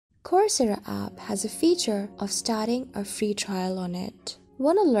Coursera app has a feature of starting a free trial on it.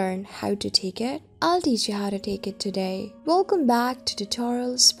 Wanna learn how to take it? I'll teach you how to take it today. Welcome back to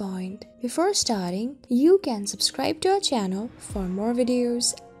Tutorials Point. Before starting, you can subscribe to our channel for more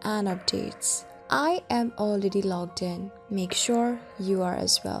videos and updates. I am already logged in. Make sure you are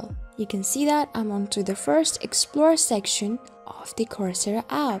as well. You can see that I'm onto the first Explore section of the Coursera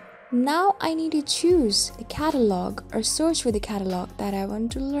app. Now I need to choose the catalog or search for the catalog that I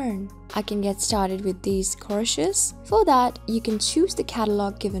want to learn. I can get started with these courses. For that, you can choose the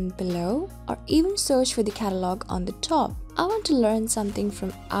catalog given below or even search for the catalog on the top. I want to learn something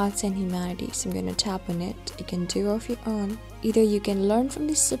from arts and humanities, so I'm going to tap on it. You can do of your own. Either you can learn from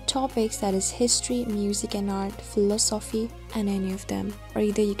the subtopics, that is history, music and art, philosophy, and any of them. Or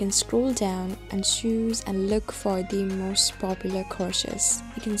either you can scroll down and choose and look for the most popular courses.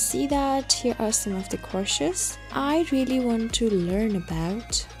 You can see that here are some of the courses I really want to learn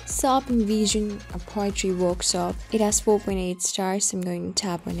about. SOP and Vision, a poetry workshop. It has 4.8 stars, so I'm going to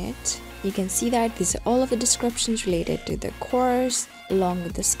tap on it. You can see that these are all of the descriptions related to the course, along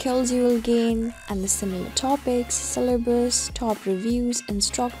with the skills you will gain, and the similar topics, syllabus, top reviews,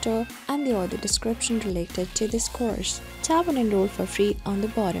 instructor, and the other description related to this course. Tap on enroll for free on the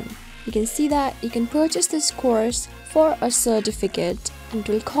bottom. You can see that you can purchase this course for a certificate and it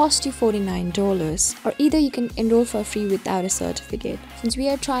will cost you $49, or either you can enroll for free without a certificate. Since we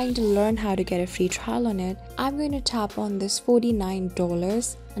are trying to learn how to get a free trial on it, I'm going to tap on this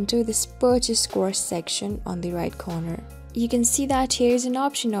 $49 until this purchase course section on the right corner. You can see that here is an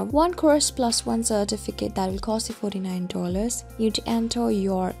option of one course plus one certificate that will cost you $49. You need to enter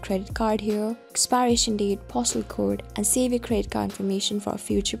your credit card here, expiration date, postal code, and save your credit card information for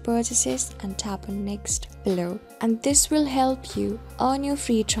future purchases and tap on next below. And this will help you earn your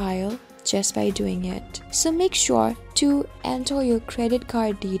free trial just by doing it. So make sure to enter your credit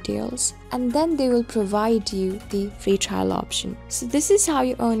card details and then they will provide you the free trial option. So this is how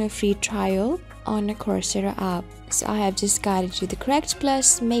you earn a free trial on a Coursera app. So I have just guided you the correct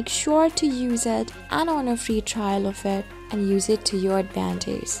place. Make sure to use it and earn a free trial of it and use it to your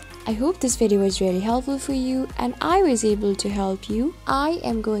advantage. I hope this video was really helpful for you and I was able to help you. I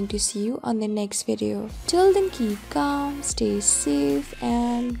am going to see you on the next video. Till then, keep calm, stay safe,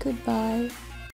 and goodbye.